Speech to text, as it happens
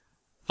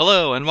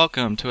Hello and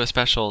welcome to a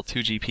special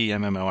 2GP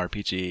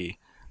MMORPG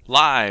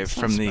live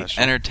from the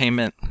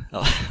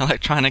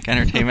Electronic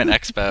Entertainment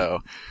Expo.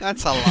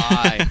 That's a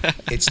lie.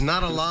 It's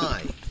not a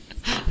lie.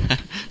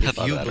 If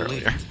you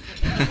believe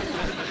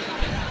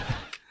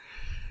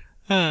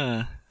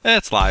it.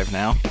 It's live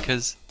now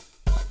because,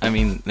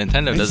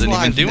 Nintendo doesn't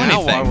even do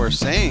anything. While we're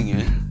saying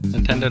it.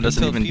 Nintendo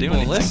doesn't even do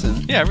anything.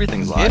 Listen. Yeah,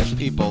 everything's live. If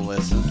people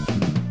listen.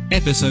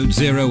 Episode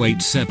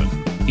 087,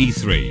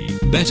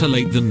 E3, better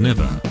late than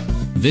never.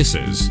 This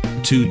is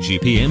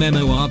 2GP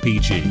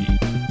MMORPG.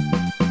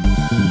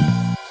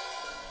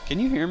 Can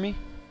you hear me?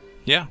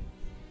 Yeah.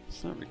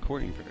 It's not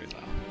recording very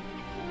loud.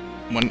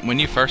 When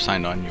you first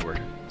signed on, you were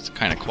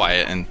kind of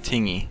quiet and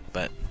tingy,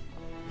 but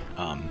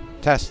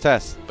Test.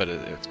 But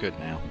it's good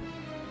now.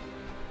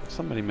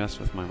 Somebody messed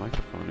with my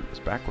microphone. It was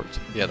backwards.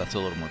 Yeah, that's a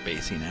little more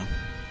bassy now.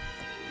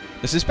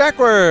 This is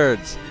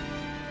backwards.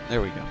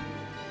 There we go.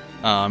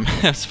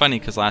 It's funny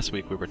because last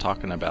week we were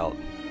talking about,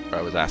 or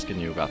I was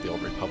asking you about the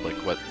Old Republic,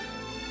 what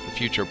the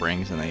future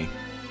brings, and they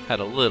had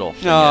a little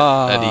thing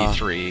at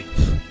E3.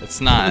 It's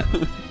not.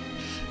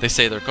 They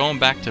say they're going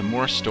back to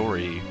more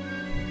story-based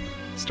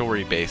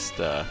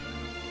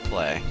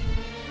gameplay.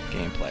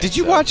 Did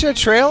you watch that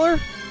trailer?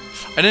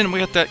 I didn't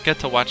get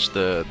to watch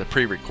the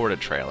pre-recorded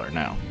trailer.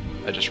 No,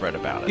 I just read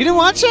about it. You didn't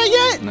watch that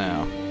yet?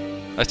 No,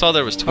 I saw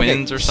there was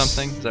twins or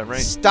something. Is that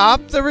right?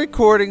 Stop the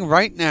recording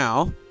right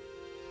now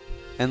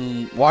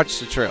and watch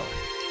the trailer.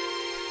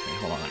 Okay,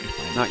 hold on, let me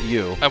find Not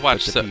you. I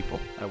watched but the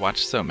people. I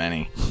watched so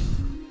many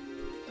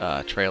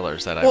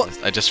trailers that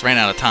I just ran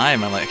out of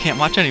time. I'm like, I can't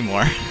watch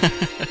anymore.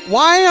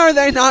 Why are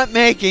they not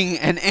making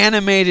an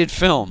animated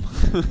film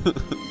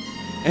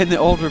in the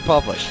Old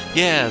Republic?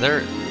 Yeah,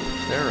 they're.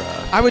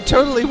 I would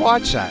totally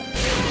watch that.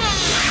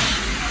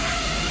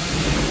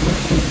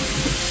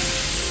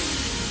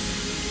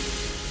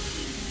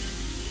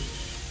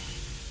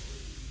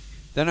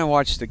 Then I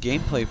watched the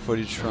gameplay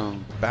footage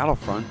from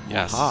Battlefront.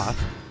 Yes. Hoth.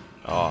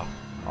 Oh,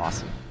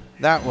 awesome.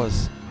 That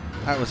was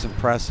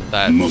impressive.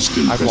 I've watched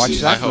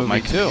that I hope movie my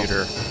too.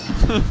 computer.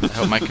 I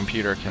hope my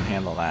computer can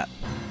handle that.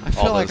 I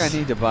feel all like I those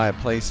need to buy a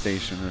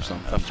PlayStation or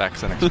something.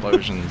 Effects and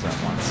explosions at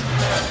once.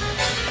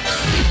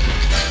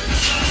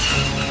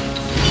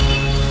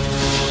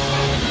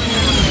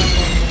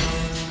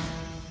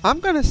 I'm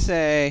gonna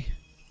say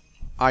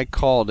I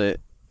called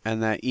it,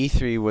 and that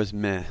E3 was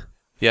meh.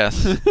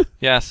 Yes,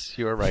 yes,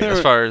 you were right.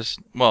 As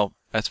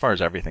far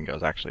as everything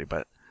goes, actually,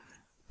 but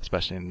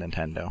especially in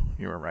Nintendo,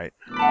 you were right.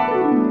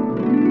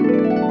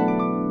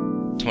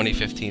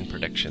 2015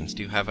 predictions.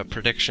 Do you have a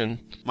prediction?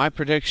 My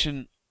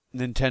prediction: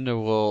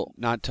 Nintendo will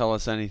not tell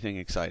us anything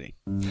exciting.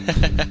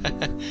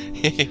 That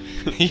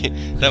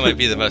might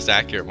be the most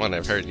accurate one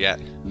I've heard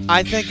yet.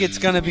 I think it's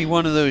gonna be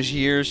one of those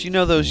years. You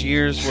know those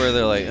years where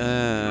they're like,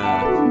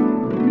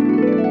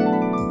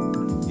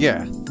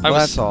 yeah.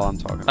 That's all I'm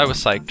talking about. I was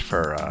psyched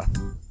for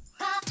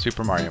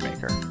Super Mario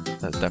Maker.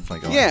 That's definitely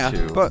going to. Yeah,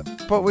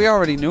 but we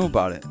already knew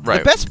about it. Right.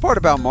 The best part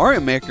about Mario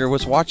Maker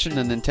was watching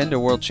the Nintendo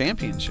World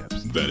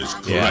Championships. That is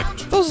correct.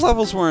 Yeah. Those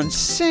levels were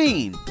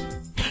insane.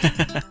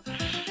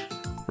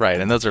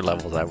 Right, and those are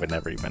levels I would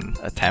never even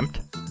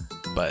attempt.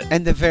 But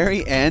And the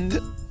very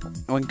end,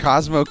 when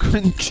Cosmo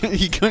couldn't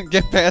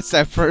get past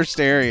that first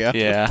area.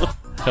 yeah.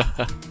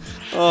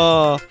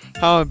 Oh,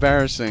 how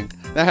embarrassing!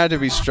 That had to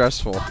be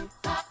stressful.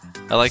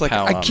 I like It's like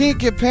how I can't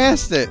get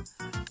past it.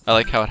 I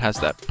like how it has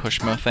that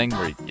Pushmo thing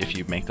where if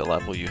you make the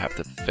level, you have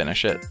to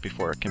finish it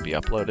before it can be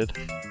uploaded.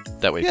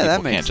 That way Yeah, people that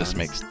can't makes just sense.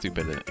 make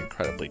stupid,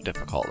 incredibly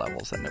difficult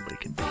levels that nobody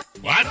can beat.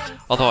 What?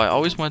 Although I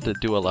always wanted to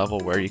do a level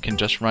where you can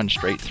just run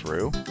straight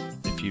through.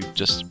 If you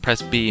just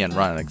press B and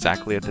run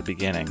exactly at the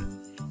beginning,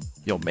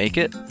 you'll make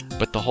it.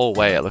 But the whole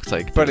way it looks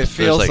like But it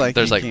feels like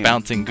there's you like can't.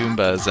 bouncing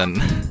Goombas and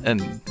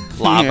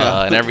lava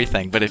Yeah. and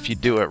everything. But if you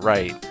do it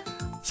right.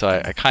 So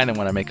I kind of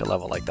want to make a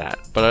level like that.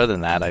 But other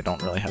than that, I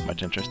don't really have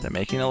much interest in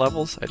making the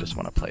levels. I just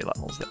want to play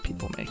levels that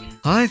people make.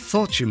 I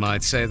thought you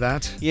might say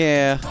that.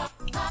 Yeah,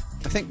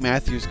 I think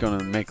Matthew's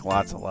gonna make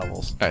lots of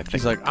levels. I think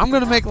He's like, I'm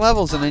gonna make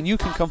levels, and then you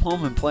can come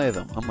home and play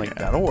them. I'm like,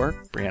 Yeah. that'll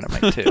work. Brianna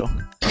might too.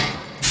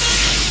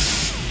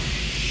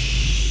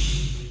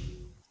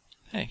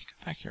 Hey, come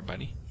back here,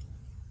 buddy.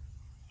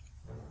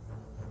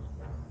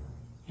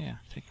 Yeah,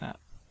 take that.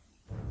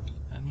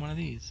 And one of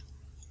these.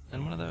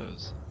 And one of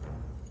those.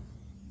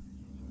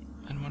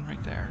 And one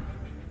right there.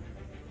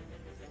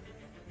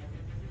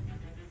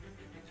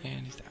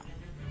 And he's down.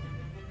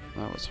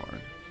 That was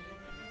hard.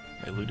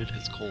 I looted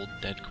his cold,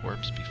 dead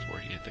corpse before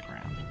he hit the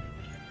ground.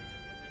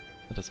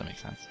 That doesn't make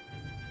sense.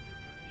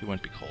 He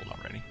wouldn't be cold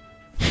already.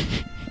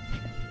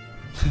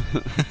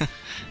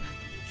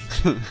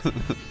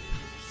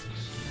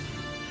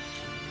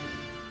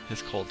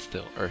 His cold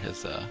still, or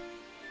his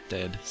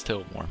dead,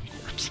 still warm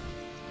corpse.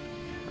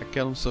 I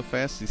killed him so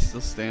fast, he's still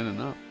standing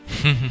up.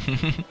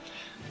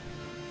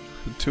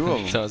 Two of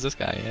them. So is this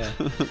guy, yeah.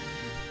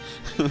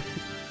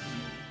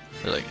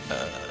 They're like,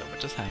 what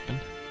just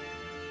happened?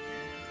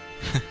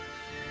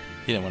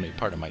 He didn't want to be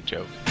part of my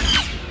joke.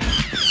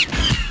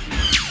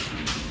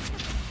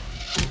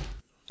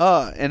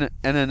 And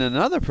in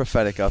another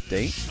prophetic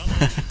update,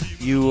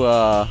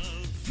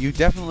 you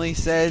definitely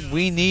said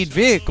we need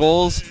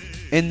vehicles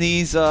in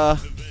these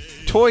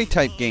toy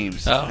type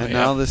games. Oh, and yeah.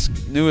 now this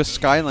newest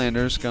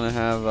Skylander is going to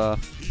have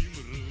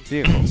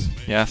vehicles.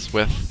 Yes,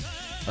 with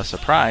a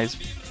surprise,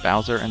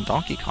 Bowser and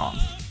Donkey Kong.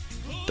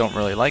 Don't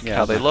really like Yeah,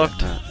 how they not looked.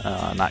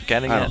 getting Not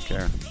getting I it. don't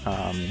care.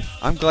 Um,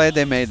 I'm glad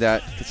they made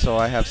that so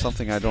I have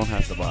something I don't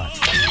have to buy.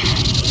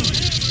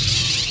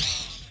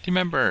 Do you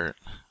remember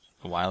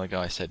a while ago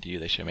I said to you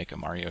they should make a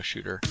Mario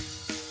shooter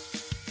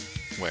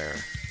where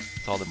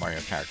it's all the Mario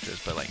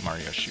characters, but like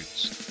Mario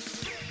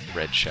shoots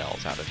red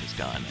shells out of his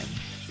gun and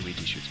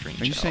Luigi shoots green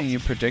shells. Are you saying you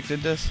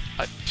predicted this?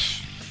 Like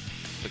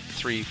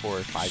 3, 4,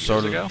 5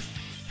 Sort years of. ago?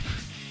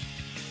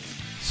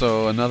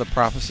 So another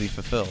prophecy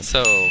fulfilled.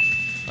 So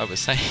I was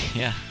saying,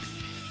 yeah.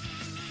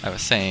 I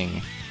was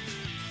saying,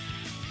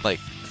 like,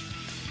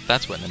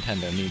 that's what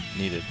Nintendo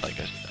needed, like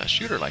a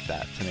shooter like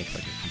that to make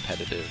like a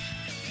competitive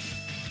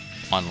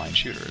online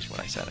shooter is what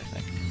I said, I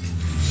think.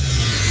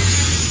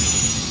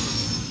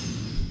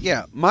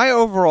 Yeah, my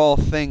overall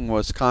thing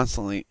was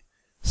constantly,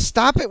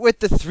 stop it with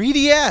the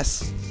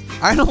 3DS.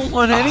 I don't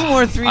want any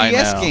more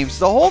 3DS know. games.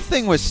 The whole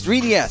thing was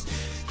 3DS.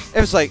 It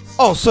was like,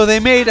 oh, so they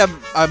made a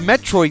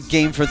Metroid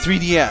game for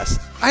 3DS.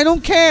 I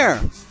don't care.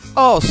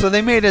 Oh, so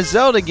they made a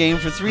Zelda game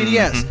for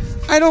 3DS.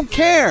 I don't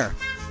care.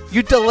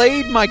 You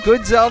delayed my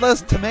good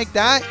Zeldas to make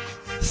that?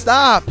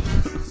 Stop.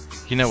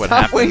 You know what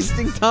Stop happened?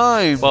 wasting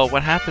time. Well,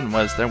 what happened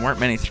was there weren't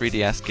many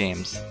 3DS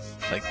games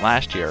like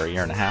last year or a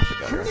year and a half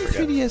ago. How I many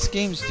forget. 3DS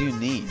games do you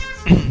need?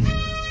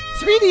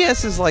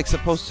 3DS is like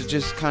supposed to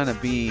just kind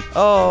of be,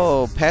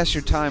 pass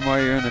your time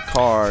while you're in the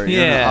car,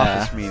 you're in an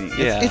Yeah, office meeting.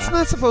 yeah. It's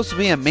not supposed to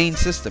be a main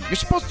system. You're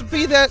supposed to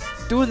be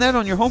doing that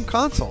on your home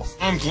console.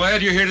 I'm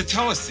glad you're here to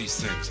tell us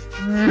these things.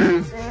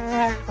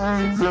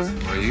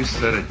 Well, you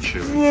said it,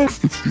 Chewie.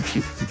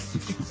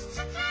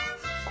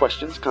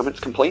 Questions, comments,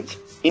 complaints?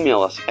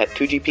 Email us at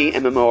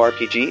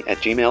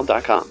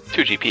 2gpmmorpg@gmail.com.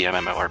 2GP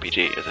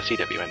MMORPG is a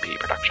CWMP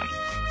production.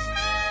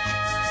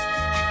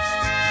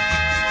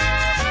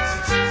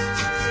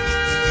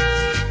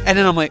 And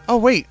then I'm like, oh,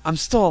 wait, I'm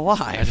still I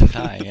alive. didn't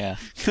die, yeah.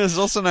 Because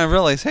all of a sudden I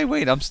realized, hey,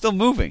 wait, I'm still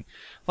moving.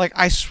 Like,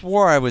 I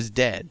swore I was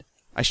dead.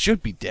 I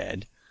should be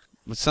dead.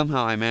 But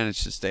somehow I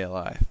managed to stay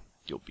alive.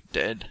 You'll be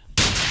dead.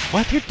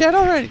 What? You're dead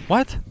already?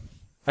 What?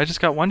 I just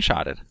got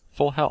one-shotted.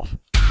 Full health.